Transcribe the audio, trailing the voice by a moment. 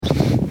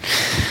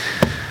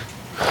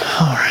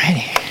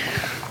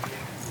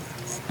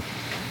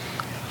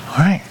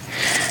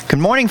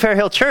morning, Fair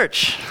Hill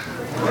Church.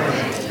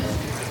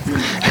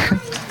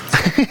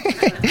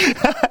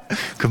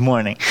 Good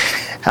morning.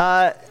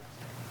 Where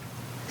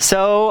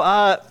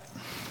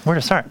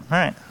to start? All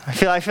right. I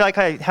feel like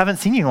I haven't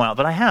seen you in a while,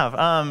 but I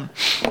have.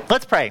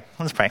 Let's pray.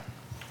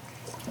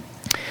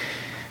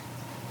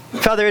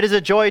 Father, it is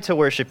a joy to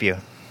worship you.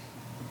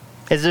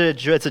 It's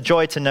a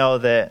joy to know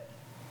that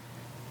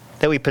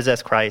we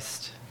possess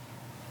Christ,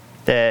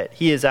 that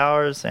He is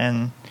ours,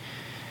 and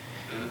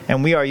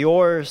we are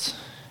yours,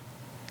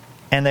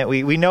 and that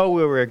we know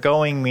where we're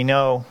going. We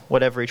know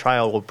what every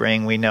trial will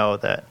bring. We know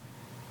that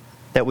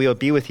we will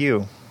be with you,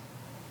 and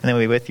that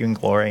we'll be with you in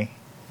glory.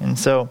 And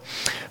so,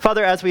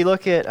 Father, as we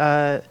look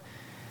at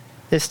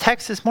this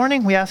text this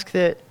morning, we ask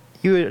that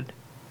you would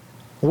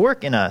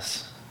work in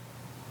us.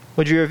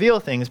 Would you reveal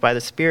things by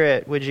the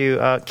Spirit? Would you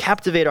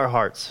captivate our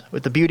hearts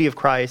with the beauty of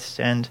Christ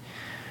and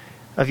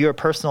of your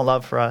personal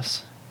love for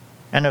us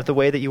and of the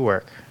way that you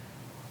work?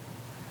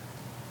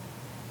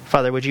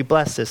 Father, would you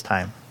bless this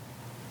time?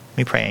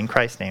 We pray in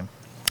Christ's name.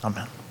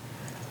 Amen.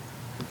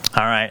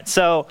 All right.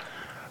 So,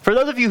 for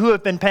those of you who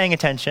have been paying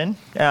attention,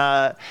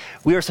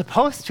 we are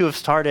supposed to have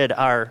started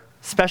our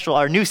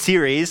new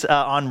series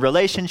on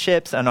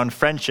relationships and on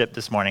friendship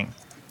this morning.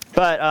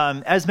 But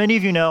as many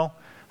of you know,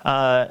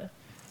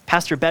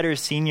 Pastor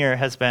Betters Sr.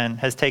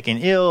 has taken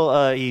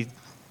ill. He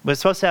was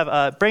supposed to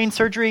have brain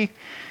surgery,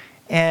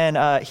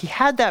 and he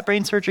had that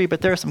brain surgery, but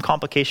there are some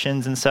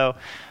complications. And so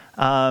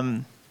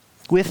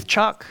with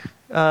Chuck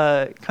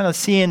kind of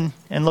seeing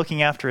and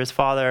looking after his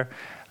father,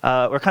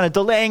 we're kind of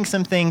delaying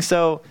some things.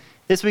 So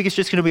this week is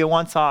just going to be a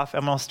once-off,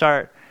 and we'll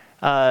start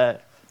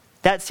that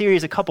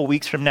series a couple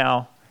weeks from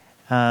now.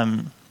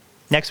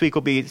 Next week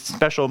will be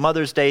special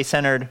Mother's Day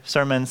centered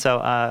sermon,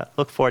 so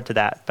look forward to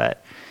that.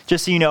 But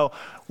just so you know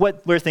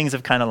where things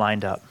have kind of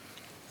lined up.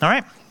 All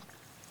right.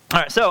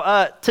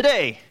 So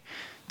today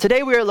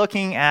we are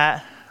looking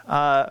at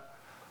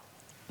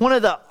one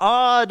of the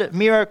odd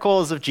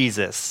miracles of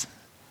Jesus.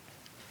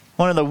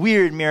 One of the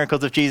weird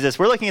miracles of Jesus.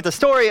 We're looking at the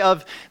story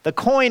of the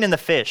coin and the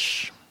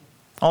fish,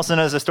 also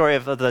known as the story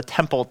of the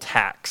temple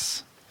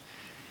tax.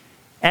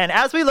 And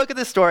as we look at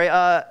this story,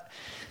 I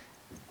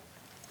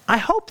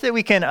hope that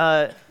we can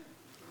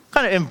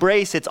kind of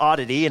embrace its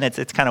oddity and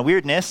its kind of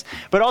weirdness,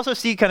 but also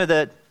see kind of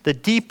the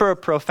deeper,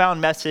 profound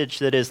message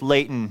that is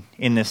latent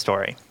in this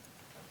story.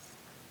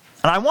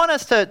 And I want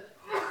us to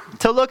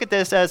look at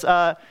this as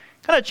kind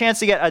of a chance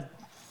to get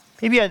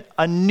maybe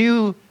a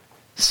new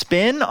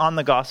spin on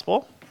the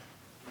gospel,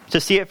 to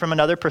see it from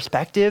another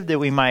perspective, that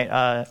we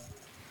might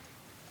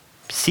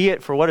see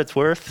it for what it's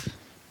worth.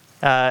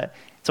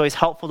 It's always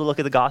helpful to look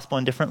at the gospel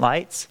in different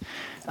lights.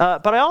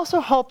 But I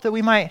also hope that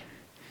we might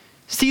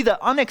see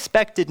the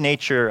unexpected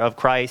nature of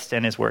Christ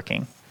and his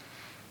working.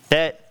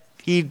 That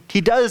he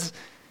does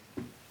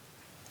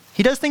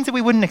things that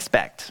we wouldn't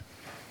expect.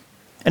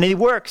 And he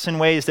works in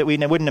ways that we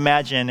wouldn't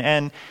imagine.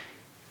 And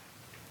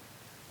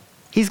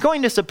he's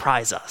going to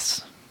surprise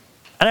us.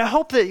 And I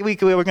hope that we're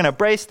going to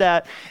embrace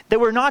that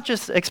we're not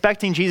just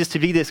expecting Jesus to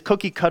be this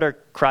cookie-cutter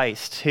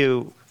Christ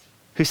who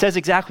says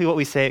exactly what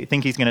we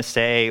think he's going to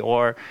say,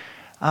 or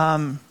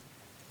who's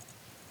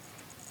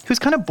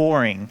kind of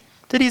boring.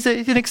 That he's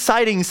an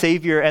exciting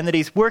Savior, and that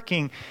he's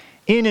working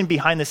in and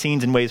behind the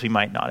scenes in ways we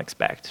might not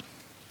expect.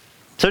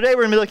 So today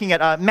we're going to be looking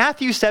at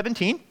Matthew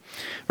 17,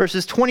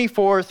 verses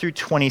 24 through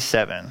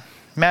 27.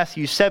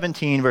 Matthew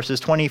 17, verses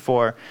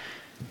 24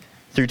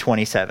 through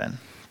 27.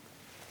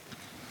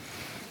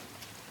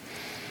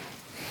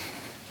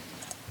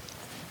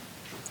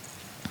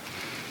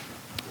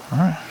 All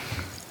right.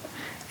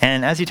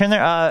 And as you turn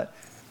there,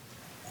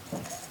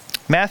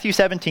 Matthew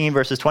 17,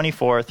 verses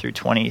 24 through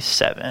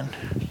 27.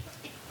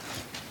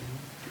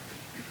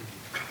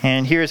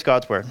 And here's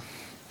God's word.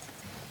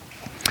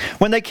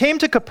 When they came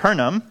to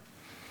Capernaum,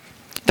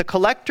 the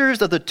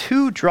collectors of the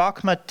 2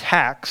 drachma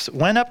tax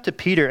went up to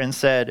Peter and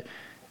said,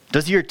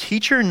 "Does your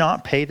teacher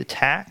not pay the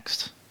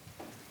tax?"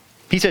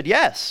 He said,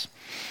 "Yes."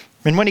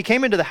 And when he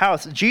came into the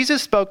house,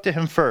 Jesus spoke to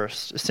him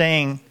first,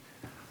 saying,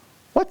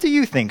 "What do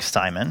you think,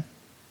 Simon?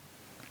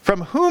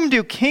 From whom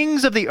do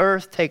kings of the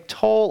earth take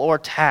toll or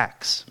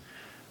tax?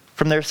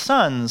 From their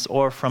sons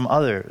or from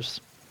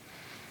others?"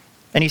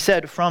 And he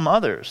said, "From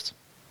others."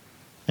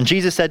 And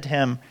Jesus said to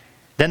him,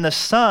 "Then the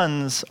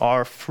sons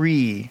are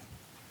free.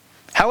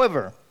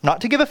 However,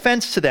 not to give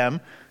offense to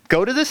them,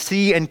 go to the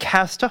sea and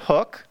cast a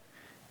hook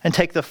and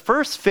take the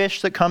first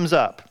fish that comes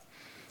up.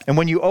 And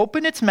when you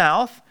open its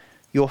mouth,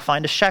 you will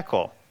find a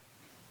shekel.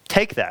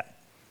 Take that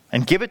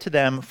and give it to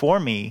them for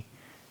me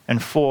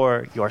and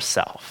for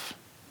yourself."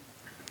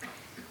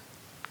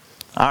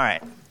 All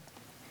right.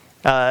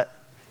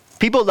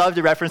 People love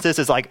to reference this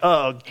as like,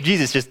 oh,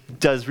 Jesus just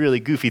does really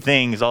goofy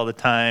things all the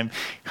time.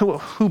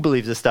 Who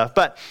believes this stuff?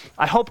 But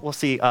I hope we'll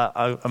see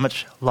a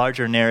much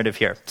larger narrative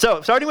here.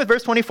 So, starting with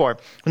verse 24.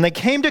 When they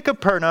came to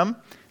Capernaum,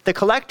 the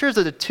collectors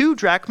of the 2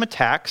 drachma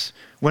tax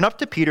went up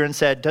to Peter and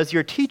said, "Does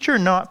your teacher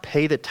not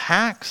pay the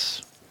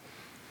tax?"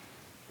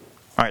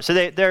 All right, so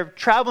they're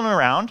traveling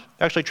around,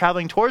 actually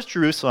traveling towards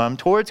Jerusalem,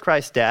 towards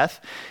Christ's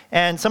death.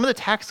 And some of the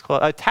tax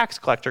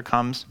collector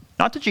comes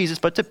not to Jesus,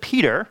 but to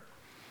Peter,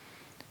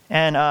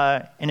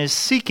 and is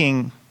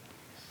seeking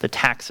the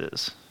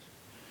taxes.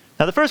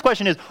 Now, the first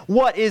question is,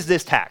 what is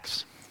this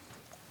tax?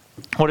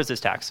 What is this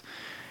tax?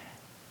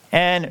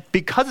 And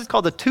because it's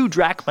called the 2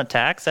 drachma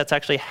tax, that's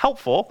actually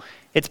helpful.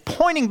 It's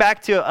pointing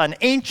back to an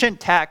ancient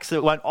tax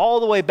that went all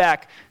the way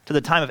back to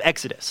the time of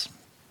Exodus.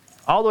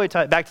 All the way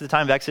back to the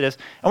time of Exodus.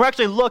 And we're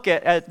actually look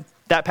at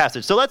that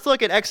passage. So let's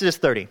look at Exodus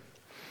 30.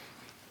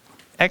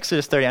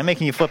 Exodus 30. I'm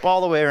making you flip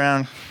all the way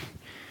around.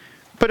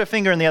 Put a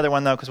finger in the other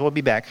one, though, because we'll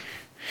be back.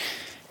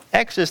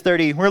 Exodus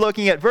 30. We're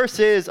looking at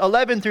verses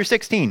 11 through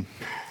 16.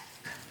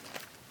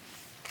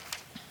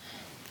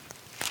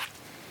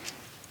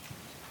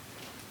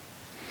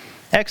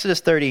 Exodus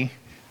 30,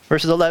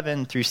 verses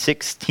 11 through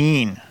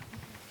 16.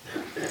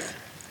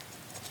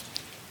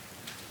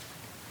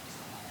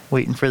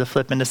 Waiting for the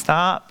flipping to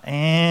stop.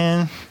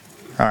 And,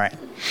 all right.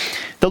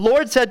 The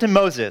Lord said to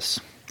Moses,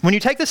 "When you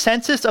take the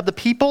census of the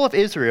people of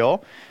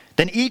Israel,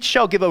 then each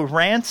shall give a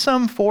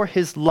ransom for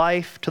his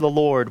life to the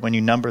Lord when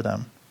you number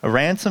them. A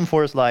ransom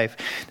for his life,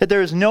 that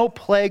there is no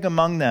plague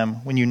among them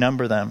when you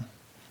number them.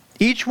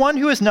 Each one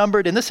who is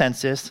numbered in the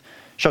census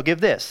shall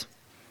give this: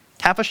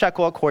 half a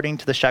shekel according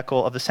to the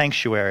shekel of the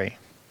sanctuary,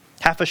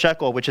 half a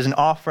shekel, which is an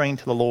offering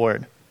to the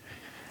Lord.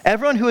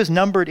 Everyone who is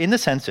numbered in the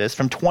census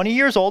from 20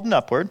 years old and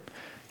upward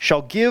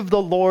shall give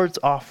the Lord's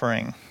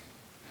offering.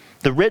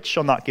 The rich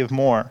shall not give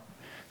more.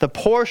 The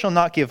poor shall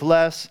not give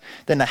less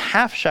than a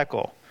half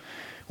shekel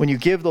when you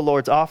give the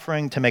Lord's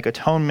offering to make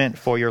atonement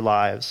for your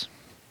lives.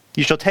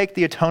 You shall take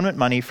the atonement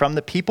money from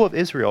the people of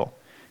Israel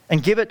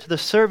and give it to the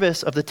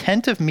service of the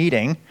tent of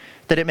meeting,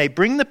 that it may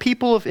bring the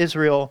people of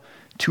Israel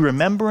to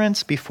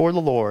remembrance before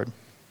the Lord,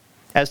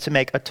 as to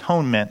make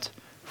atonement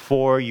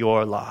for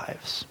your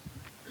lives."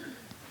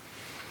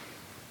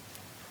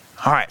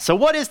 All right, so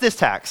what is this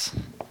tax?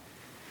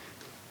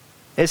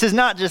 This is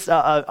not just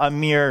a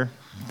mere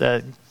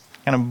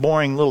kind of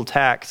boring little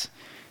tax.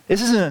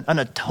 This is an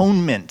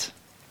atonement.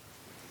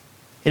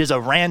 It is a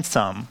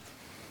ransom.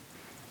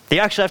 They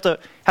actually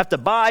have to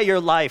buy your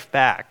life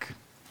back.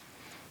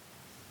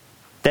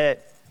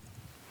 That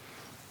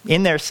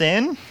in their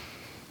sin,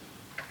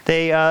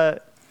 they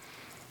are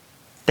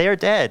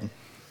dead.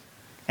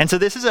 And so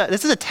this is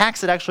a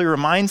tax that actually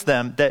reminds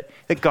them that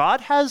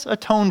God has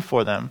atoned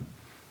for them,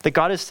 that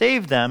God has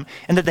saved them,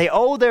 and that they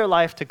owe their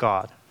life to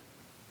God.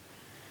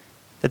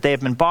 That they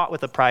have been bought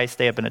with a price,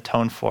 they have been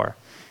atoned for.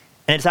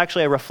 And it's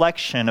actually a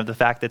reflection of the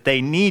fact that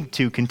they need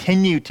to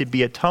continue to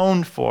be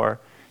atoned for,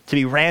 to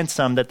be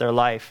ransomed, that their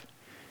life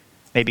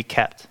may be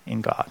kept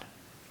in God.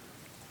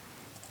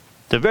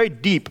 It's a very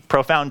deep,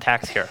 profound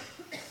tax here.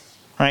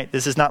 Right?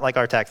 This is not like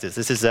our taxes.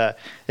 This is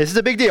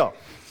a big deal.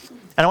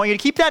 And I want you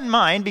to keep that in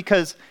mind,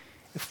 because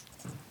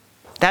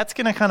that's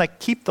going to kind of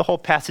keep the whole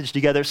passage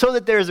together so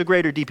that there is a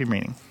greater, deeper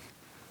meaning.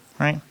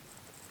 Right?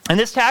 And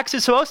this tax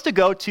is supposed to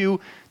go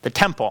to the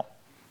temple,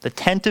 the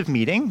tent of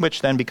meeting,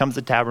 which then becomes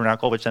the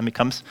tabernacle, which then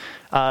becomes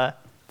the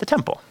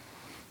temple.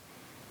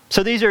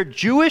 So these are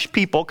Jewish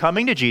people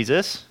coming to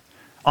Jesus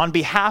on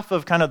behalf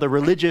of kind of the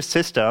religious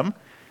system,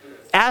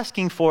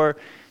 asking for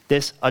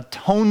this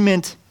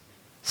atonement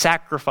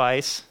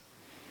sacrifice,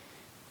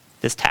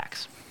 this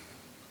tax.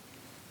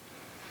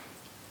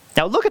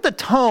 Now look at the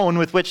tone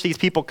with which these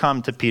people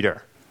come to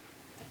Peter.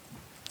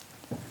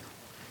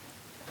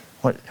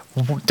 What,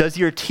 does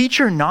your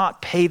teacher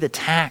not pay the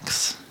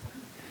tax?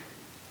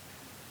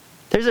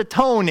 There's a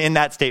tone in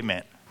that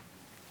statement.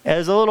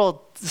 There's a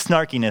little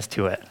snarkiness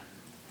to it.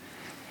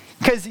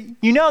 Because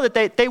you know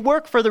that they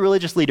work for the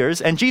religious leaders,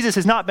 and Jesus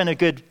has not been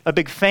a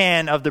big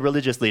fan of the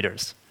religious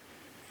leaders.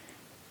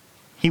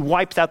 He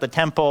wipes out the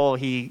temple.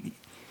 He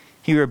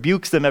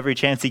rebukes them every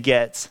chance he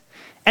gets.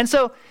 And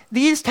so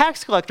these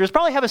tax collectors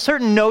probably have a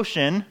certain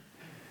notion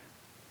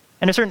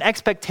and a certain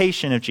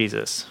expectation of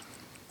Jesus.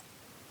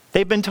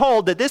 They've been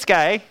told that this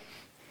guy,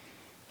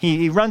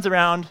 he runs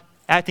around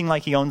acting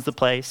like he owns the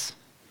place.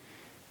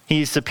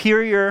 He's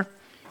superior.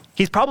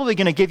 He's probably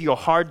going to give you a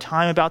hard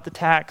time about the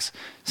tax.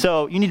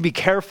 So you need to be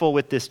careful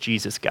with this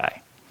Jesus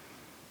guy.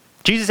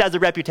 Jesus has a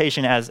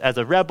reputation as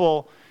a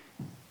rebel,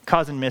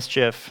 causing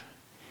mischief.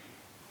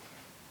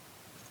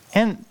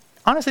 And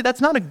honestly,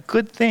 that's not a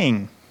good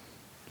thing.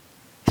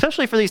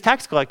 Especially for these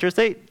tax collectors.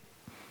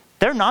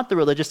 They're not the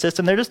religious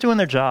system. They're just doing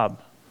their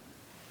job.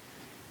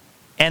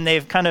 And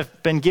they've kind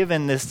of been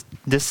given this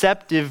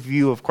deceptive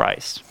view of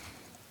Christ.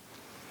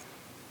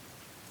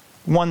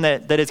 One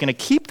that is going to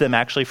keep them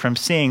actually from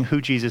seeing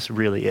who Jesus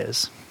really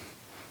is.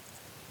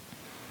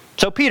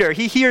 So Peter,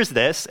 he hears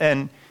this,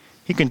 and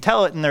he can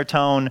tell it in their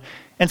tone.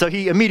 And so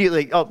he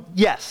immediately,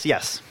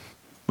 yes,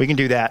 we can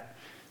do that.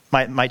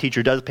 My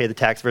teacher does pay the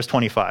tax, verse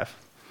 25.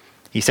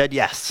 He said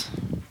yes.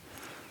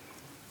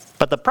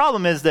 But the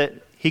problem is that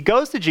he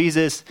goes to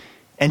Jesus,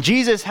 and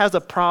Jesus has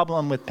a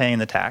problem with paying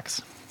the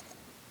tax.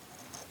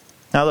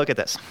 Now look at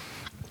this.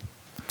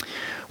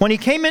 When he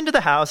came into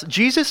the house,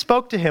 Jesus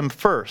spoke to him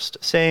first,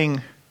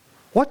 saying,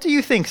 "What do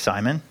you think,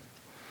 Simon?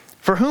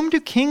 For whom do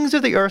kings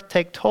of the earth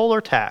take toll or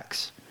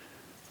tax?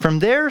 From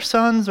their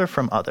sons or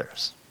from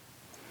others?"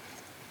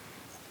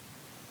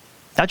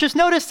 Now just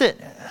notice that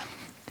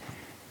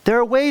there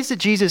are ways that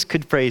Jesus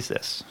could phrase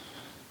this.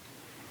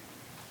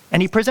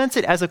 And he presents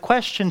it as a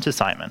question to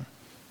Simon.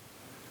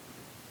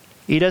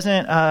 He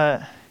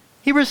doesn't,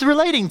 he was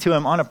relating to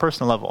him on a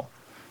personal level.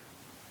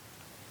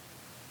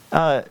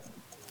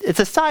 It's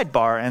a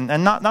sidebar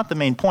and not the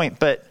main point,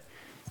 but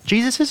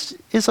Jesus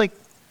is like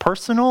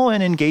personal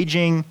and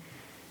engaging.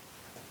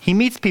 He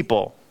meets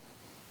people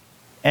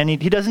and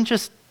he doesn't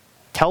just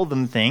tell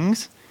them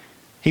things.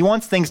 He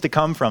wants things to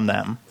come from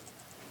them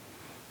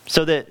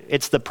so that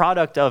it's the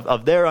product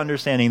of their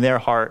understanding, their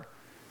heart.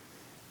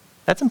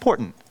 That's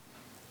important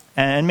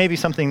and maybe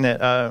something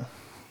that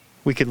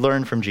we could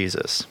learn from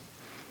Jesus.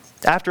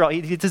 After all,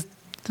 this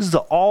is the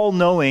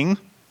all-knowing,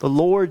 the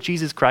Lord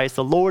Jesus Christ,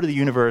 the Lord of the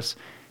universe.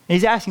 And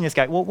he's asking this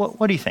guy, well,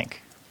 what do you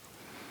think?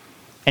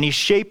 And he's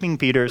shaping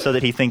Peter so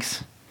that he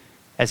thinks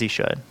as he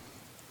should.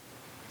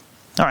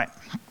 All right.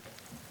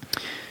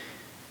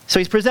 So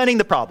he's presenting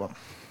the problem.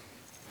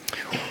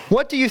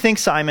 What do you think,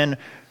 Simon?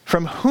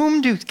 From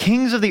whom do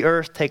kings of the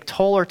earth take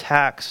toll or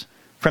tax?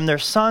 From their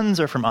sons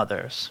or from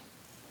others?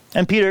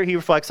 And Peter, he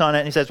reflects on it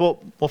and he says, well,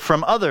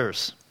 from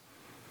others.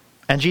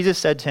 And Jesus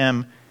said to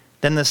him,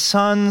 then the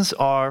sons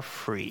are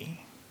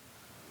free.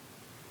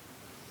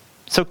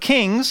 So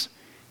kings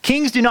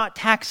do not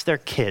tax their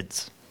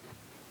kids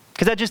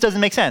because that just doesn't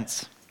make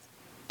sense.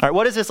 All right,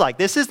 what is this like?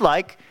 This is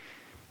like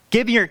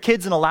giving your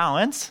kids an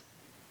allowance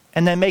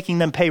and then making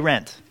them pay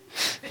rent.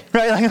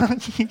 Right?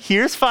 Like,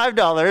 here's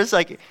 $5.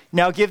 Like,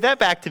 now give that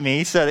back to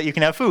me so that you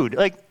can have food.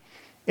 Like,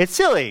 it's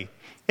silly.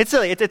 It's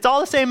silly. It's all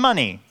the same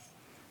money.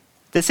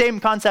 The same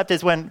concept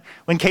as when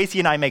Casey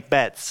and I make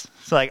bets.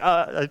 It's like,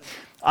 I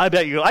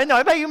bet you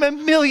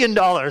 $1 million.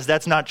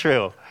 That's not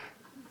true.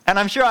 And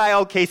I'm sure I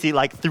owe Casey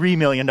like $3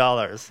 million.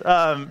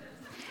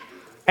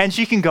 And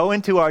she can go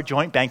into our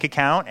joint bank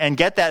account and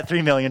get that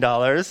 $3 million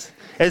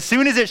as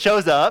soon as it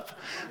shows up.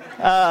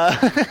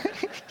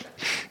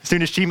 As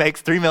soon as she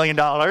makes $3 million.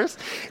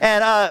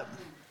 And,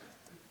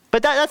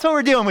 but that's what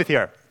we're dealing with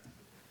here.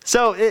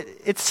 So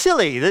it's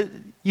silly.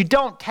 You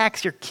don't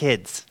tax your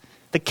kids.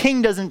 The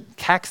king doesn't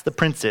tax the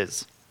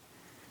princes.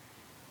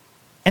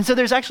 And so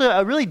there's actually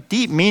a really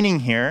deep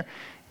meaning here.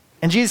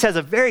 And Jesus has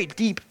a very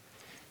deep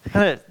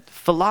kind of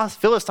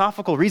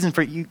philosophical reason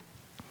for you.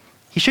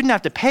 He shouldn't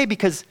have to pay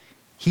because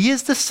he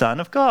is the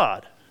Son of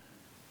God.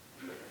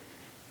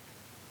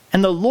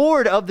 And the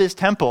Lord of this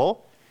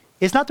temple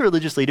is not the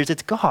religious leaders,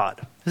 it's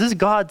God. This is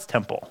God's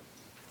temple.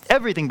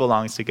 Everything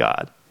belongs to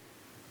God.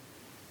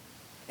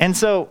 And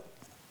so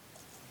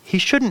he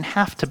shouldn't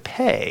have to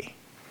pay.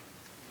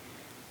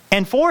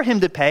 And for him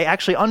to pay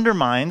actually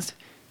undermines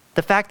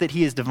the fact that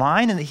he is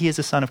divine and that he is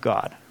the Son of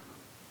God.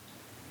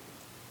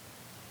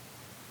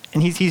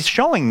 And he's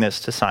showing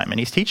this to Simon.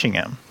 He's teaching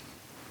him.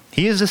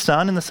 He is the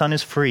Son and the Son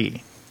is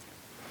free.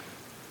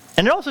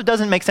 And it also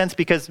doesn't make sense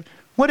because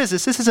what is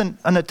this? This is an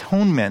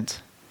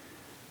atonement.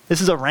 This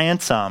is a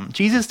ransom.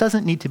 Jesus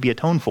doesn't need to be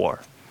atoned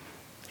for.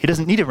 He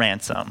doesn't need a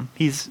ransom.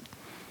 He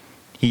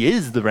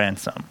is the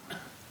ransom.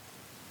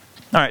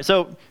 All right,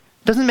 so it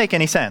doesn't make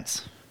any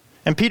sense.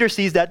 And Peter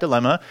sees that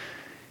dilemma.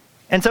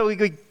 And so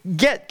we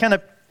get kind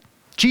of,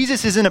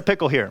 Jesus is in a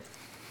pickle here.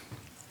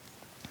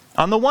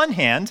 On the one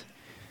hand,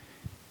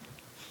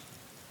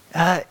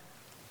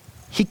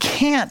 he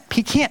can't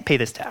pay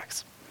this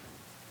tax.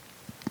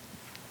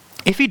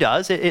 If he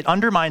does, it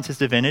undermines his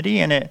divinity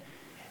and it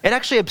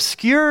actually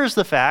obscures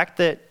the fact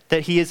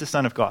that he is the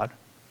Son of God.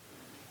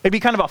 It'd be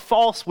kind of a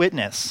false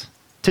witness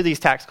to these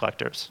tax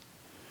collectors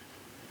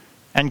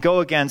and go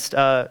against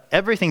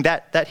everything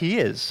that he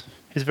is,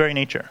 his very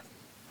nature.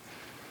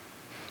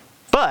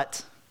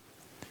 But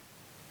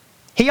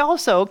he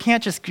also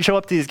can't just show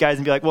up to these guys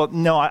and be like, well,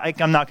 no,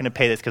 I'm not going to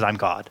pay this because I'm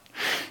God.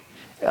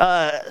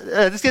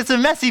 It's a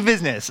messy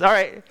business. All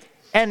right.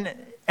 And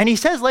he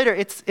says later,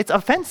 it's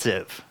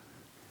offensive.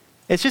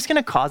 It's just going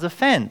to cause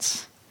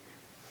offense.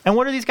 And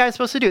what are these guys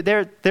supposed to do?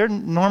 They're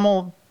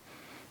normal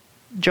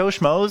Joe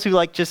Schmoes who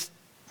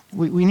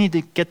we need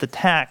to get the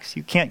tax.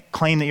 You can't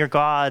claim that you're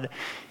God.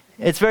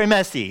 It's very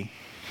messy.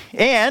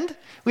 And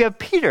we have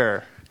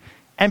Peter.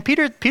 And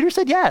Peter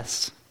said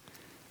yes.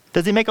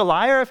 Does he make a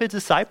liar of his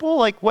disciple?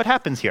 Like, what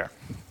happens here?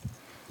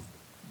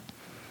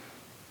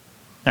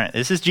 All right,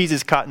 this is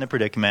Jesus caught in a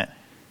predicament.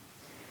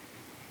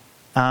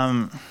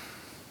 And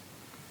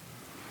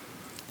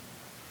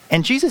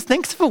Jesus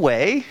thinks of a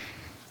way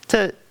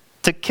to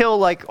kill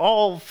like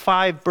all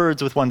 5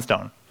 birds with one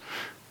stone.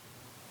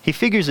 He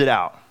figures it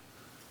out.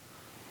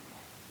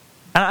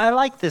 And I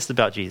like this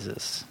about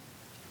Jesus.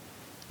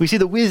 We see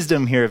the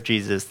wisdom here of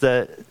Jesus,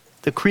 the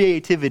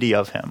creativity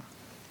of him.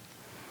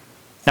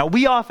 Now,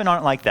 we often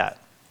aren't like that.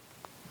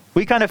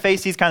 We kind of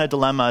face these kind of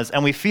dilemmas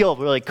and we feel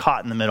really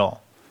caught in the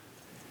middle.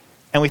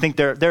 And we think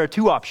there are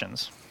 2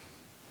 options.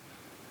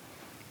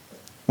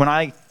 When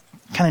I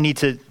kind of need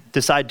to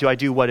decide, do I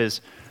do what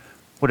is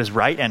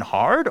right and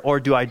hard, or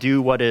do I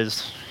do what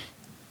is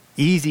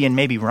easy and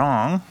maybe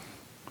wrong?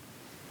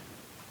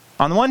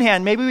 On the one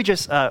hand, maybe we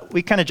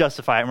kind of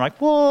justify it. And we're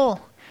like,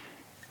 well,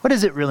 what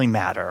does it really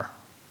matter?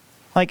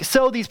 Like,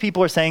 so these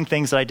people are saying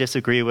things that I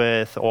disagree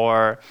with,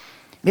 or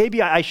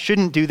maybe I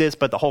shouldn't do this,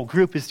 but the whole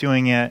group is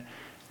doing it.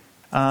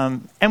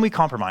 And we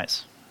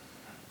compromise.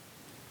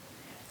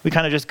 We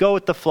kind of just go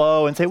with the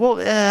flow and say, well,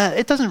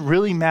 it doesn't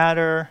really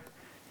matter.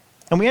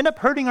 And we end up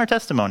hurting our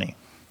testimony.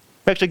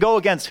 We actually go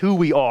against who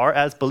we are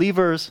as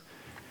believers.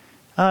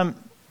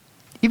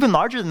 Even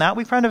larger than that,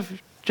 we kind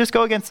of just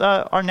go against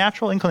our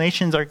natural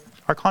inclinations,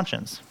 our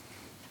conscience.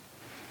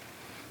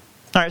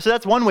 All right, so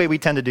that's one way we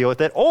tend to deal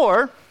with it.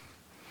 Or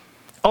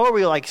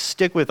we like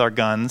stick with our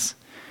guns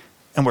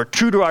and we're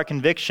true to our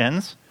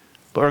convictions,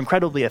 but we're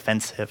incredibly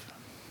offensive.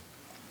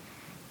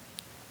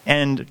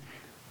 And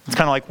it's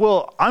kind of like,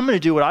 well, I'm going to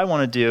do what I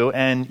want to do,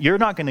 and you're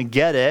not going to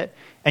get it,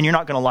 and you're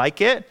not going to like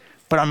it,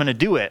 but I'm going to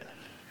do it.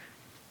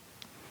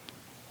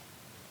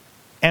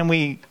 And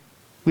we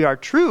are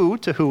true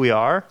to who we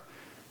are,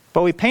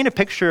 but we paint a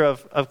picture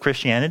of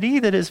Christianity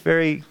that is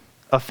very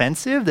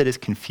offensive, that is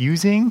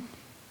confusing,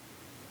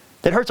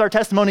 that hurts our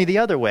testimony the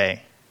other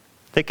way,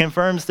 that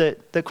confirms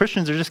that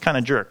Christians are just kind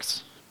of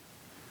jerks.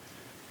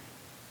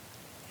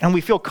 And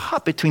we feel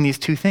caught between these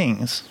two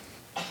things.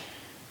 And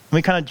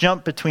we kind of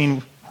jump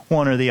between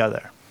one or the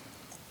other.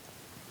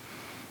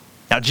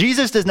 Now,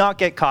 Jesus does not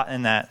get caught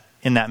in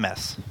that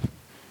mess.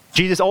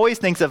 Jesus always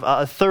thinks of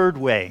a third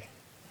way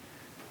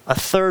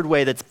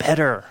that's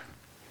better,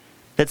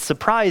 that's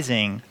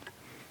surprising,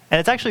 and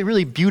it's actually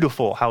really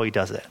beautiful how he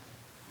does it.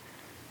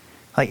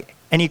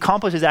 And he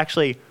accomplishes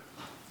actually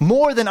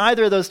more than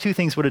either of those two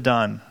things would have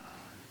done,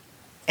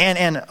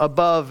 and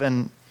above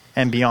and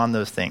beyond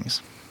those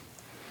things.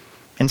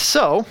 And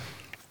so,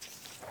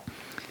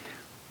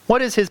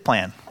 what is his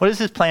plan? What is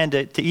his plan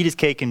to eat his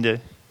cake and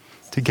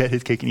to get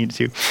his cake and eat it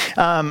too?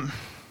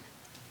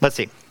 Let's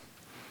see.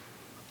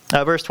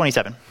 Verse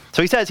 27.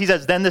 So he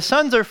says, then the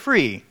sons are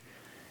free.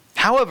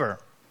 However,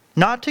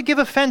 not to give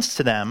offense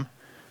to them,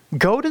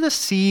 go to the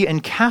sea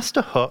and cast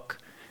a hook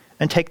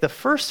and take the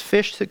first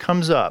fish that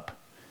comes up.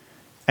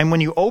 And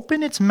when you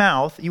open its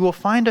mouth, you will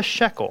find a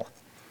shekel.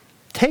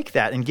 Take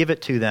that and give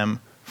it to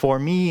them for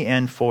me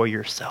and for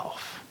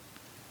yourself.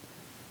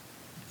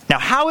 Now,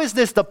 how is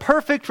this the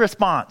perfect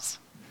response?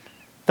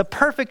 The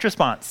perfect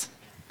response.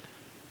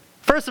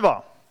 First of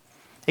all,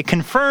 it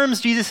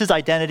confirms Jesus'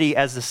 identity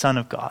as the Son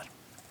of God.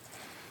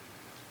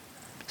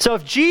 So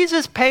if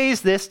Jesus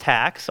pays this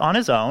tax on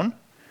his own,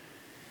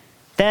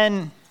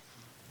 then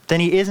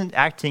he isn't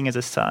acting as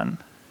a son.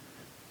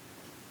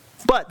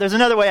 But there's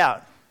another way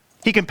out.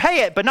 He can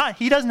pay it, but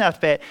he doesn't have to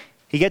pay it.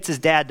 He gets his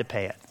dad to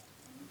pay it.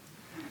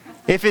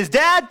 If his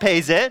dad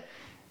pays it,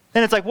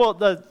 then it's like, well,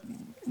 the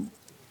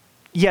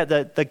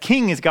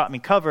king has got me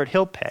covered.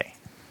 He'll pay.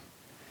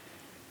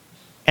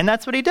 And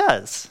that's what he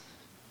does.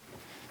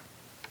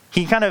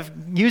 He kind of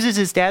uses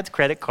his dad's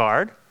credit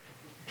card.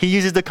 He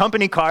uses the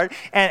company card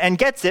and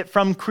gets it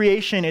from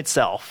creation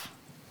itself.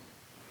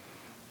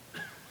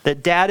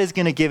 That dad is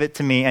going to give it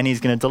to me and he's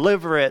going to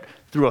deliver it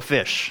through a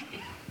fish.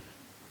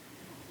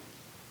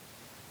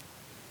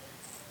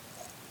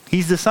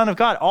 He's the Son of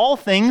God. All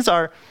things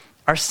are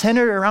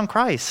centered around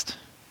Christ.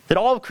 That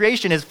all of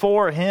creation is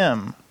for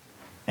him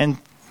and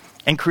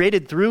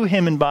created through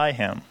him and by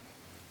him.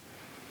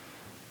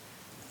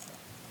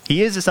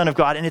 He is the Son of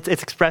God, and it's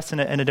expressed in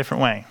a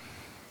different way.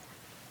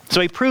 So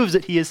he proves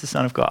that he is the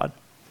Son of God.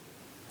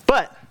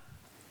 But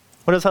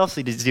what else does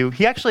he do?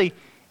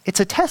 It's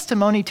a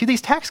testimony to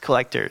these tax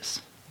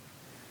collectors.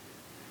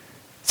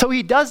 So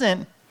he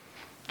doesn't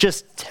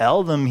just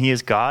tell them he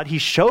is God. He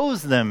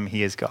shows them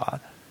he is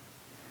God.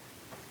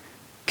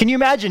 Can you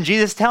imagine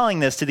Jesus telling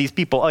this to these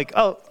people? Like,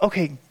 oh,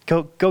 okay,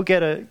 go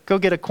get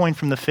a coin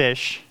from the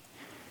fish.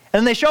 And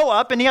then they show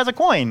up and he has a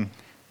coin.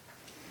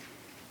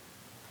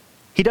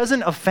 He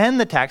doesn't offend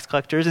the tax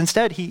collectors.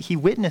 Instead, he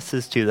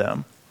witnesses to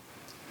them.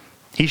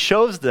 He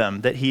shows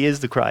them that he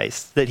is the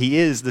Christ, that he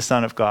is the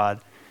Son of God.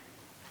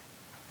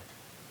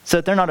 So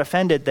that they're not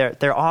offended,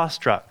 they're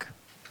awestruck.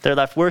 They're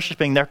left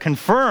worshiping. They're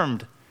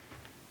confirmed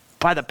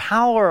by the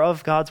power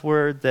of God's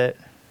word that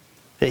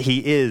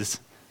he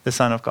is the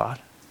Son of God.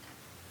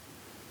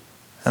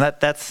 And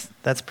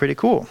that's pretty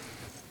cool.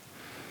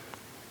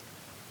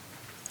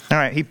 All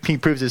right, he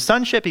proves his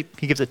sonship.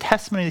 He gives a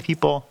testimony to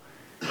people.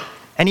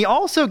 And he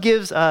also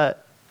gives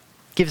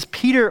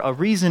Peter a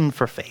reason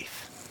for faith.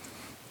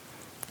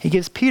 He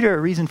gives Peter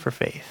a reason for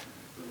faith.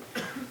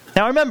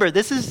 Now remember,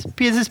 this is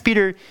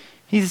Peter.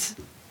 He's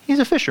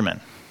a fisherman.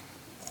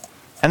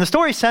 And the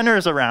story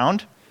centers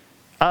around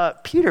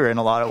Peter in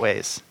a lot of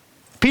ways.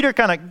 Peter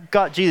kind of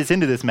got Jesus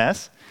into this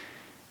mess.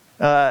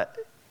 The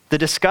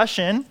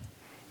discussion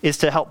is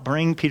to help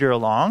bring Peter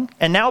along.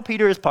 And now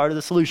Peter is part of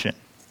the solution.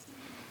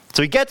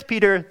 So he gets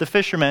Peter, the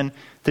fisherman,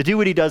 to do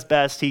what he does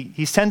best.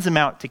 He sends him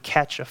out to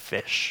catch a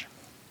fish.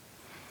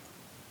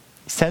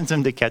 He sends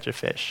him to catch a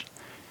fish.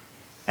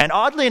 And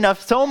oddly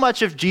enough, so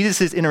much of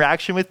Jesus'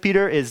 interaction with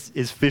Peter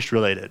is fish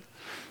related.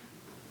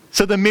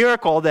 So the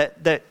miracle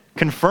that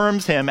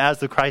confirms him as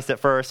the Christ at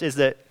first is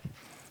that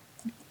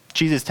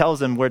Jesus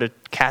tells him where to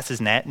cast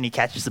his net, and he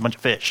catches a bunch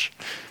of fish.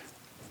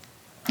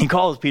 He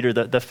calls Peter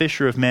the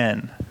fisher of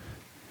men.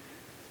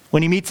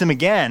 When he meets him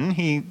again,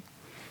 he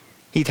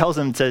he tells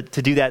him to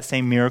do that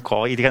same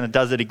miracle. He kind of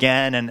does it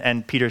again,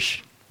 and Peter,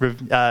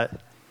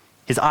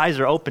 his eyes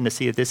are open to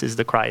see that this is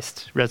the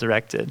Christ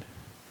resurrected.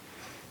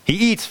 He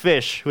eats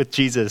fish with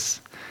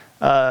Jesus,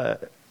 kind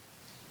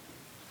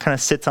of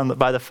sits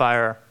by the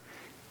fire.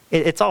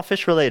 It's all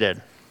fish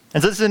related.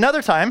 And so this is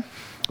another time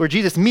where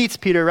Jesus meets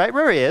Peter right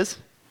where he is.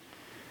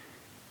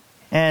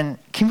 And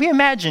can we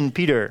imagine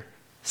Peter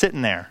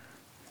sitting there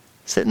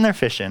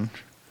fishing,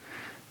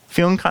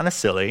 feeling kind of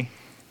silly,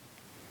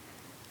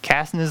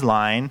 casting his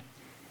line,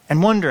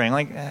 and wondering,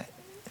 like,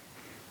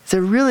 is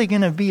there really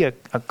going to be a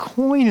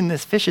coin in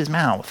this fish's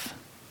mouth?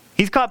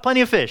 He's caught plenty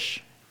of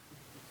fish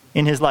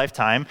in his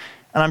lifetime,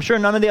 and I'm sure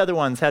none of the other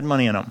ones had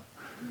money in them.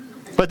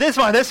 But this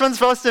one's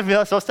supposed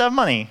to have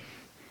money.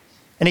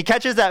 And he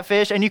catches that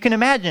fish, and you can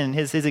imagine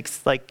his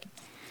like,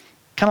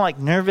 kind of like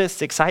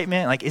nervous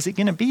excitement, like, is it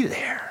going to be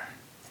there?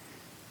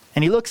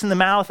 And he looks in the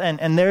mouth,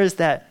 and there's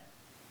that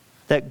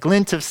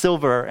glint of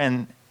silver,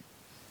 and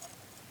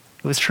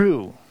it was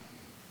true.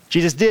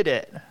 Jesus did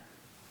it.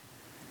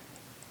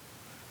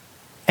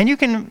 And you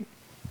can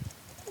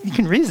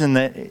reason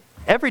that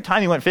every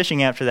time he went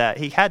fishing after that,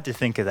 he had to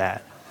think of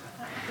that.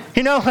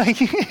 You know, like,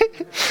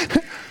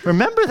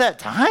 remember that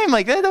time?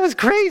 Like, that was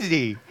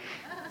crazy.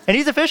 And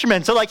he's a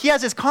fisherman, so like he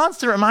has this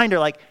constant reminder,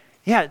 like,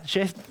 yeah,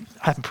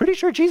 I'm pretty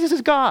sure Jesus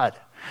is God.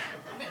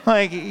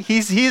 Like, he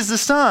is the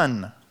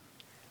Son.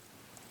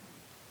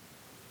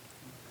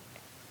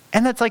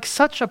 And that's like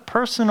such a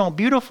personal,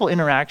 beautiful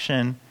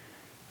interaction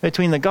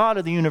between the God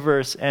of the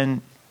universe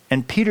and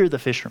Peter the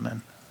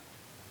fisherman.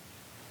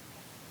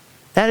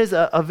 That is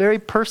a very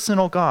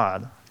personal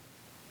God.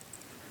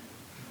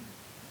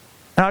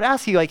 And I would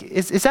ask you, like,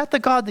 is that the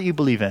God that you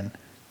believe in?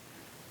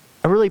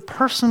 A really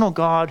personal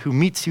God who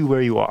meets you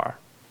where you are.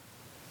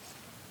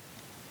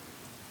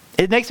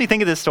 It makes me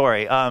think of this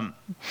story. So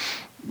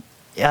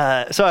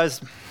I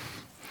was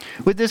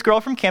with this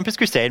girl from Campus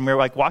Crusade, and we were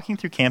like walking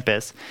through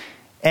campus,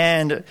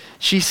 and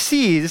she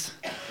sees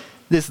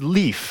this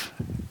leaf,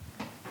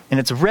 and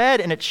it's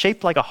red and it's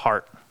shaped like a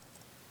heart.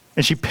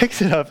 And she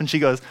picks it up and she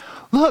goes,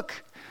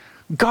 look,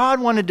 God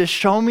wanted to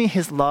show me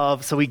his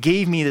love, so he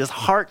gave me this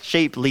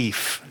heart-shaped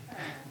leaf.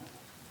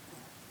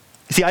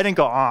 See, I didn't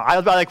go, I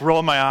like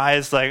rolled my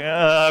eyes like,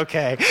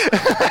 okay.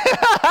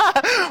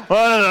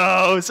 One of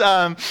those.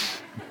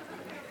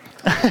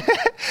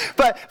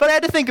 But I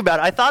had to think about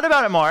it. I thought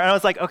about it more, and I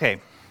was like, okay,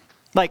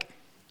 like,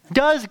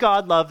 does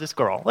God love this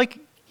girl? Like,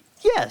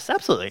 yes,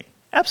 absolutely.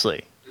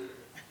 Absolutely.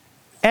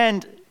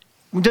 And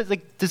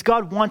does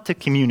God want to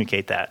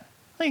communicate that?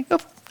 Like,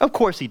 of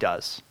course he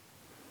does.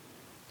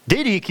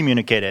 Did he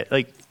communicate it?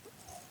 Like,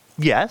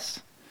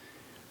 yes.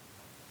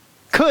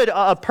 Could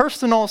a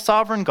personal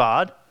sovereign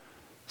God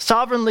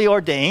sovereignly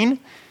ordain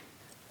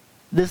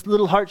this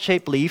little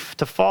heart-shaped leaf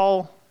to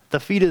fall at the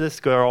feet of this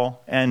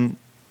girl, and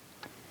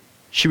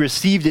she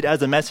received it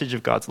as a message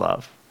of God's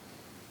love?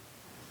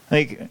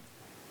 Like,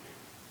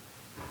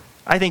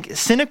 I think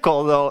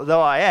cynical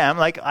though I am,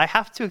 like, I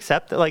have to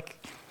accept that, like,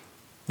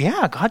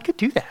 yeah, God could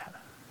do that.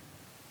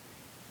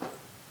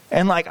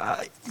 And like,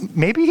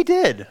 maybe he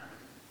did.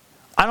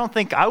 I don't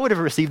think I would have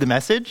received the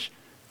message,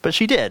 but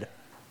she did.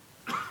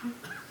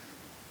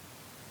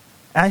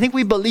 And I think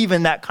we believe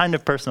in that kind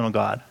of personal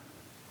God.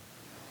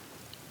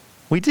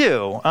 We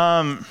do.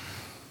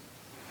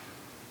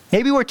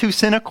 Maybe we're too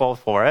cynical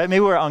for it.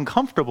 Maybe we're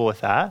uncomfortable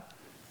with that.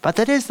 But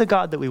that is the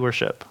God that we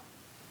worship.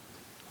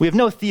 We have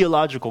no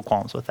theological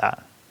qualms with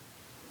that.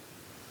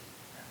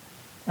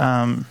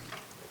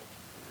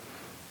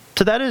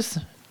 So that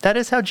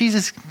is how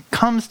Jesus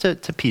comes to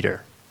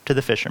Peter, to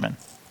the fisherman.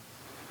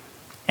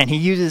 And he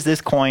uses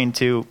this coin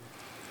to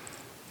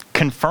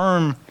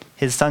confirm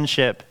his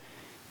sonship.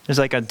 There's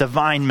like a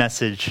divine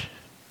message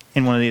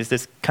in one of these,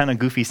 this kind of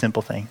goofy,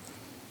 simple thing.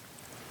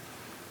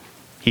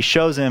 He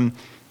shows him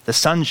the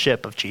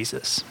sonship of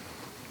Jesus.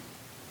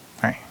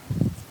 All right.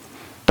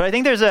 But I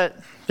think there's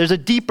a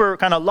deeper,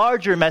 kind of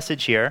larger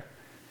message here.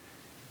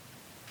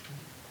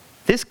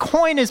 This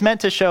coin is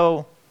meant to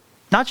show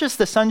not just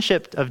the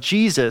sonship of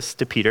Jesus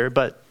to Peter,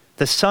 but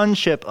the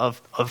sonship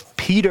of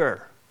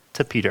Peter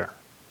to Peter.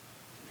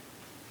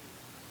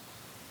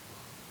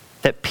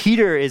 That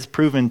Peter is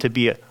proven to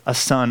be a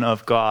son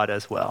of God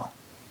as well.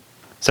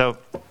 So,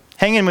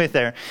 hang in with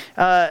there.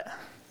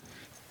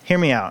 Hear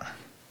me out.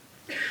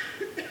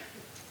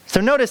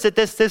 So notice that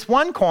this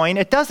one coin,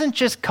 it doesn't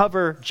just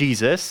cover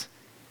Jesus.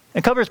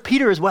 It covers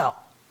Peter as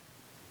well.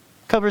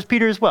 It covers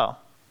Peter as well.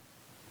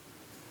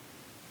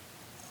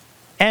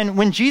 And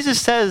when Jesus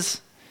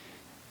says,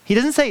 he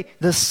doesn't say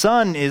the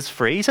son is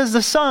free. He says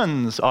the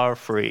sons are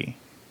free.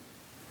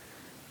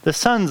 The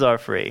sons are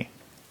free.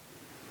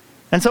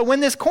 And so when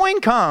this coin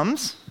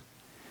comes,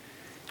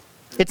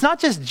 it's not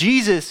just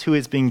Jesus who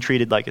is being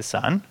treated like a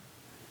son,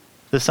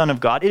 the Son of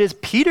God. It is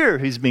Peter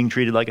who's being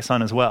treated like a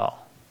son as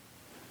well.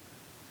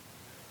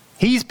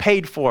 He's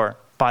paid for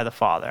by the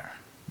Father.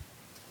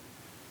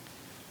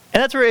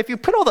 And that's where, if you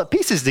put all the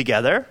pieces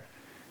together,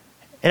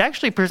 it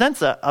actually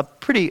presents a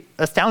pretty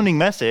astounding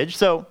message.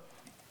 So,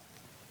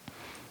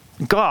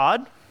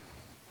 God,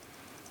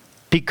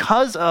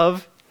 because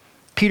of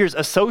Peter's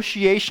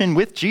association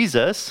with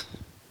Jesus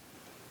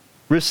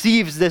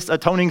receives this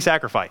atoning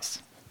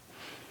sacrifice.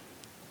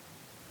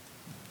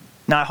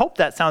 Now, I hope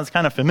that sounds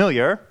kind of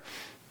familiar.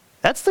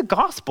 That's the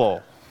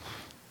gospel.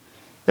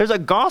 There's a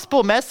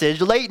gospel message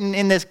latent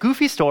in this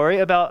goofy story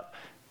about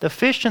the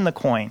fish and the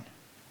coin.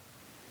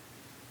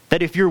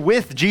 That if you're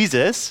with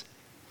Jesus,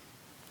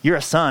 you're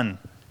a son.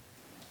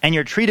 And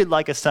you're treated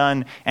like a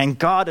son, and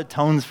God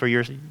atones for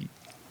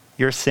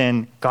your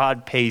sin.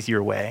 God pays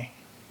your way.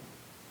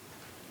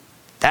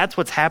 That's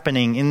what's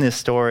happening in this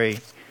story.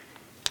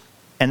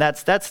 And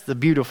that's the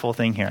beautiful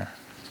thing here.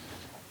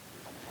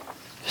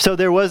 So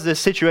there was this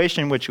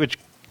situation which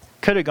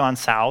could have gone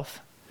south,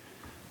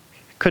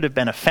 could have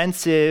been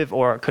offensive,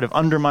 or could have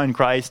undermined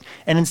Christ.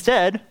 And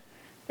instead,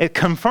 it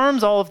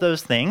confirms all of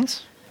those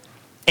things,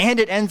 and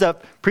it ends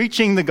up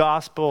preaching the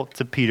gospel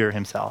to Peter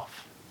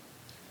himself.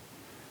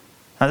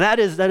 Now that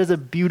is a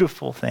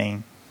beautiful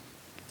thing.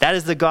 That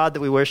is the God that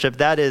we worship.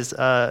 That is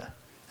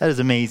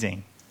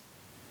amazing.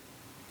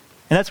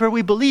 And that's where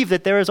we believe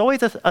that there is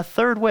always a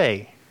third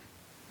way.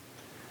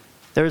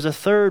 There is a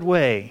third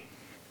way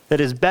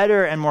that is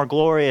better and more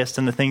glorious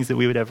than the things that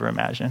we would ever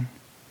imagine.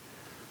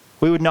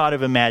 We would not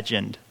have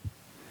imagined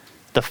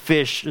the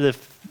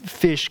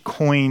fish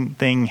coin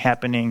thing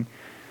happening.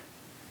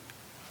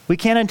 We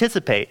can't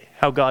anticipate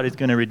how God is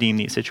going to redeem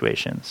these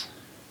situations.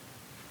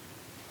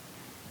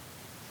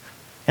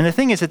 And the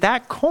thing is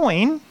that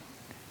coin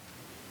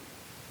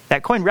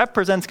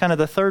represents kind of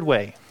the third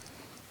way,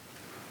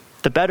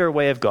 the better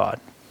way of God.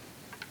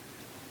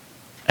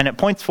 And it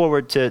points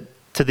forward to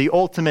the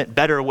ultimate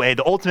better way,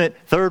 the ultimate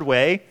third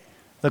way,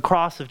 the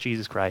cross of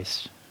Jesus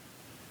Christ.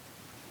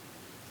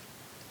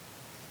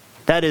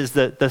 That is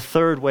the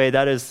third way.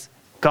 That is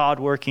God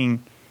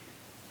working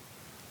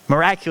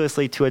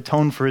miraculously to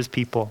atone for his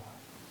people.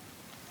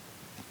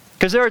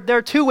 Because there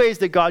are two ways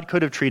that God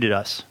could have treated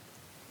us.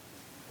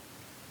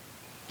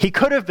 He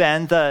could have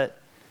been the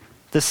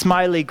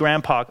smiley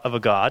grandpa of a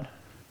God,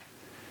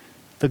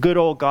 the good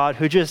old God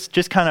who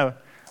just kind of,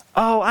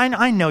 oh,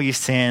 I know you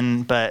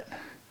sin, but,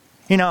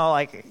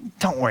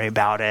 don't worry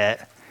about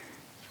it.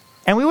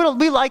 And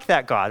we like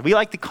that God. We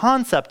like the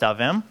concept of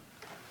him.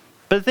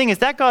 But the thing is,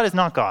 that God is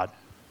not God.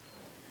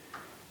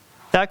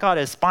 That God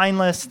is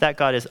spineless. That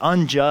God is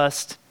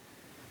unjust.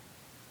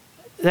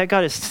 That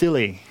God is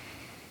silly.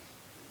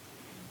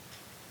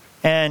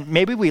 And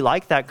maybe we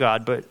like that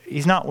God, but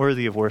he's not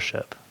worthy of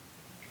worship.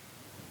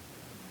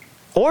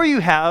 Or you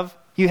have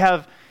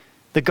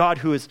the God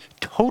who is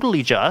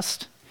totally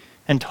just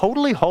and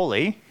totally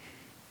holy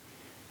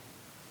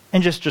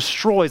and just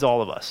destroys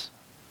all of us.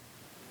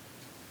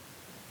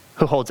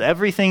 Who holds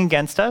everything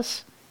against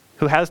us,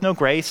 who has no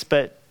grace,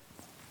 but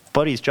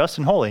he's just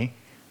and holy.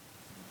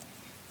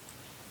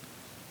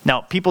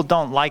 Now, people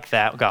don't like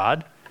that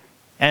God,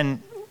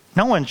 and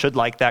no one should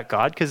like that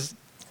God because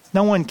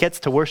no one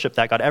gets to worship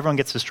that God. Everyone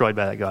gets destroyed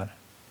by that God.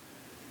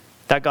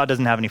 That God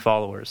doesn't have any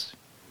followers.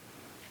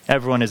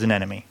 Everyone is an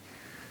enemy.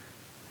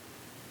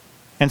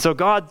 And so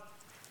God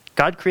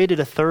created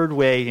a third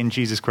way in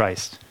Jesus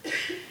Christ.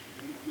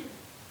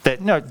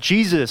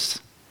 Jesus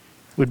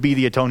would be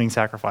the atoning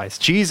sacrifice.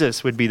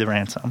 Jesus would be the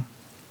ransom.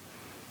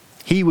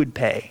 He would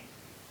pay.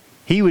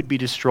 He would be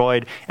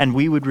destroyed, and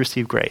we would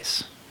receive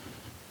grace.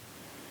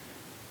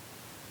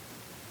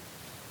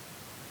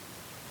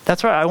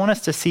 That's right. I want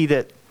us to see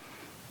that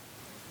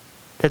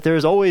there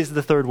is always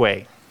the third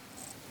way.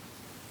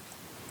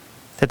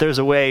 That there's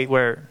a way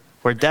where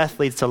death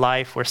leads to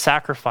life, where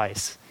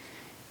sacrifice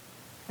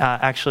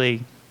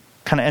actually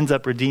kind of ends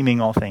up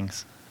redeeming all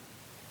things.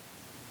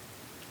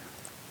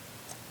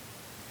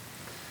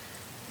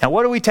 Now,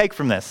 what do we take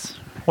from this?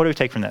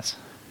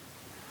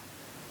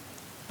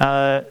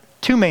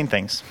 Two main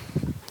things.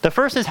 The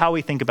first is how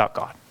we think about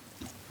God.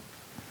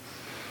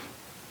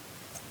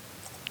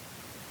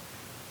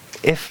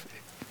 If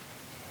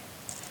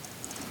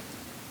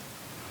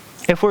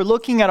we're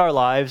looking at our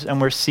lives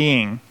and we're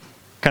seeing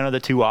kind of the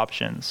two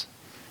options,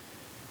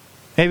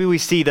 maybe we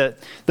see the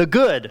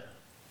good,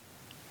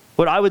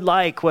 what I would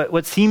like,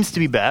 what seems to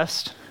be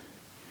best,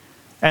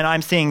 and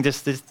I'm seeing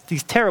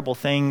these terrible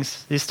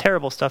things, this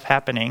terrible stuff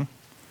happening.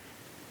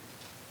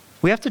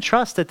 We have to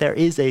trust that there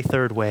is a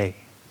third way.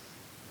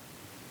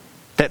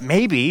 That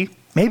maybe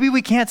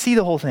we can't see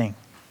the whole thing.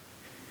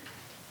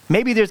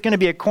 Maybe there's going to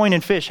be a coin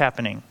and fish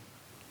happening.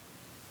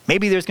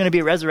 Maybe there's going to be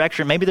a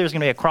resurrection. Maybe there's going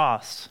to be a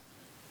cross.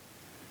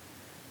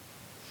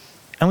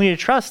 And we need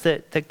to trust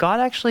that God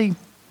actually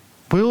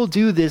will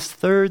do this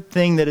third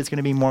thing that is going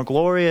to be more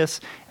glorious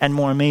and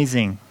more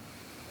amazing.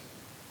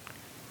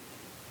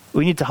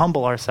 We need to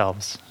humble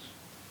ourselves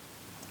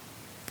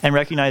and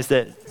recognize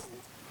that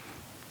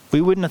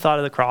we wouldn't have thought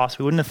of the cross.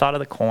 We wouldn't have thought of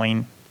the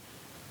coin.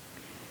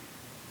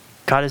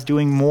 God is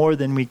doing more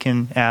than we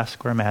can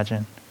ask or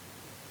imagine.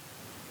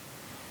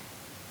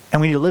 And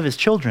we need to live as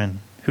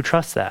children who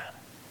trust that.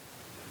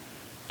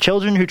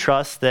 Children who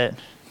trust that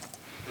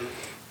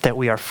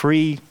we are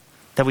free,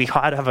 that we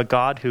have a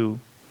God who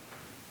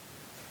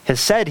has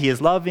said he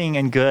is loving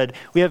and good.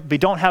 We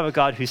don't have a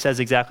God who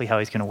says exactly how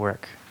he's going to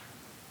work.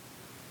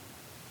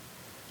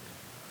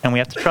 And we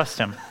have to trust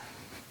him.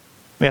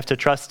 We have to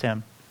trust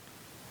him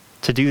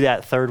to do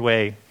that third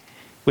way,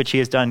 which he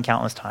has done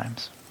countless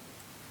times.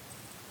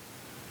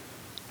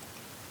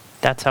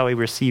 That's how we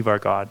receive our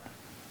God.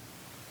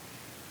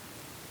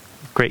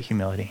 Great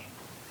humility.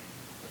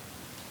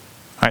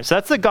 All right, so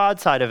that's the God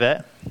side of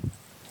it.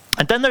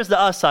 And then there's the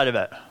us side of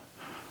it.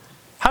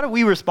 How do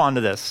we respond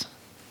to this?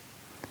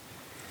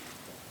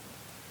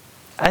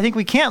 I think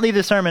we can't leave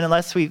the sermon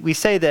unless we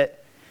say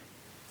that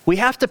we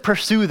have to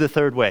pursue the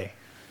third way.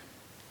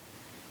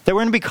 That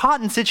we're going to be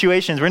caught in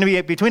situations, we're going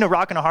to be between a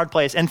rock and a hard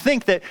place and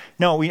think that,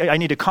 no, I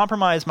need to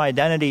compromise my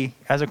identity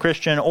as a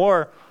Christian,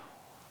 or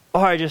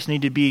I just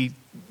need to be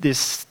this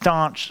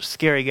staunch,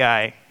 scary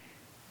guy.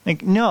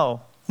 Like,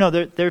 no,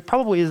 there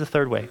probably is a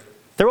third way.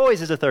 There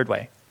always is a third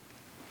way.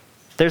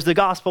 There's the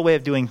gospel way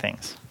of doing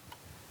things.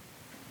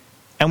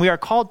 And we are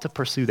called to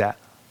pursue that.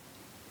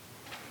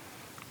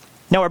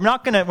 Now, we're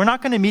not going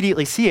to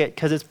immediately see it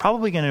because it's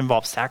probably going to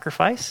involve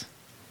sacrifice.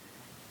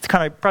 It's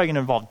probably going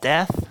to involve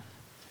death.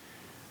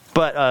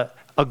 But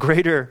a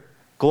greater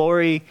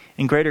glory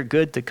and greater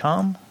good to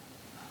come.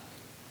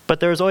 But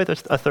there's always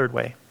a third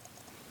way.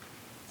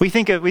 We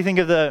think of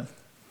the,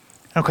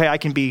 okay, I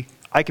can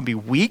be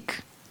weak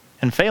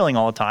and failing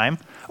all the time,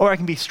 or I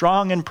can be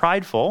strong and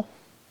prideful.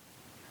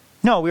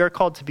 No, we are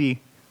called to be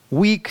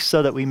weak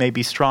so that we may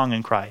be strong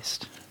in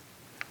Christ.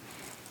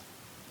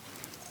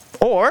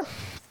 Or,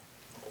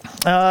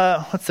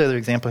 what's the other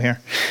example here?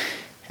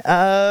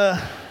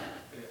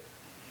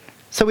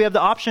 So we have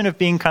the option of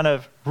being kind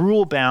of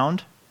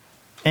rule-bound,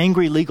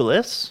 angry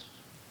legalists,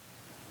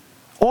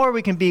 or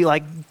we can be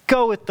like,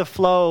 go with the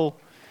flow,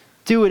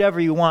 do whatever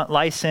you want,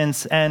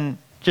 license, and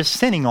just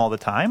sinning all the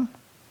time.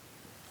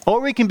 Or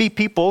we can be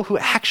people who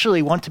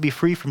actually want to be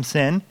free from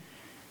sin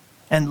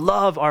and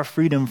love our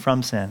freedom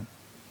from sin.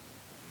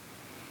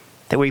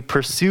 That we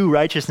pursue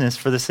righteousness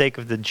for the sake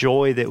of the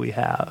joy that we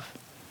have.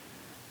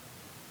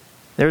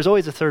 There's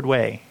always a third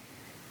way,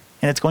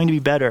 and it's going to be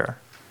better.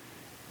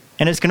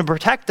 And it's going to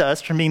protect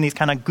us from being these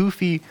kind of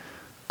goofy,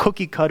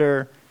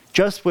 cookie-cutter,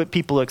 just what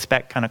people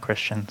expect kind of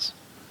Christians.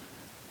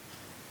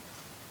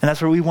 And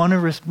that's where we want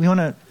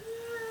to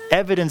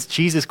evidence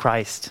Jesus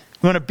Christ.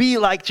 We want to be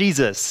like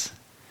Jesus.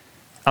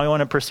 And we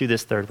want to pursue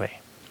this third way.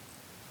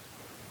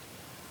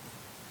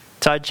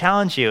 So I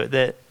challenge you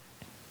that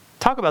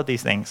talk about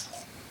these things.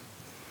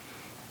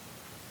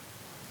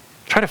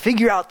 Try to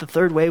figure out the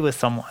third way with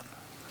someone.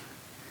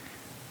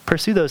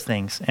 Pursue those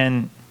things.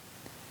 And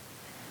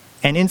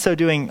in so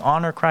doing,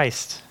 honor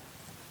Christ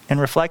and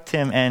reflect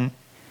him, and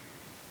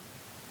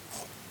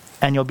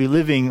you'll be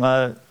living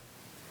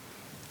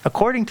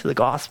according to the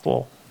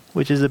gospel,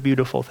 which is a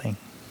beautiful thing.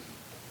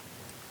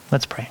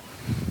 Let's pray.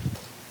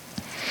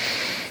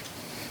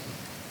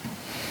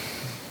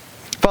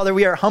 Father,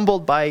 we are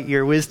humbled by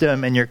your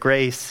wisdom and your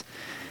grace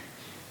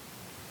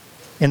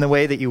in the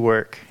way that you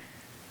work.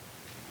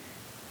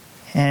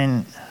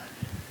 And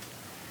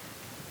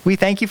we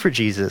thank you for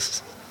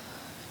Jesus.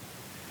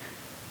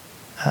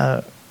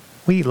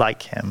 We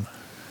like him.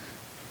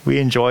 We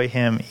enjoy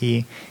him.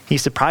 He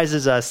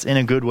surprises us in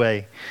a good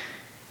way.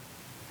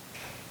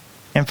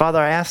 And Father,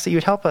 I ask that you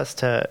would help us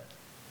to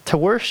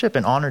worship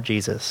and honor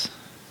Jesus,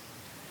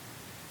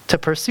 to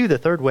pursue the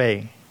third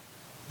way,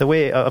 the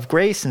way of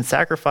grace and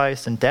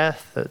sacrifice and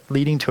death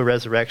leading to a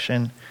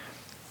resurrection.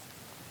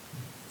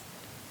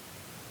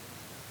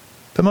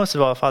 But most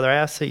of all, Father, I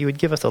ask that you would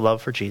give us a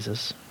love for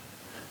Jesus,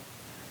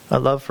 a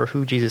love for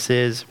who Jesus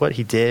is, what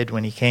he did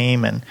when he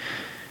came, and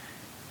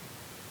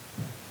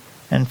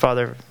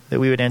Father, that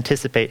we would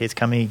anticipate his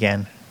coming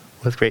again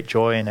with great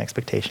joy and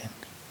expectation.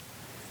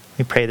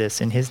 We pray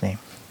this in his name.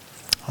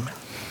 Amen.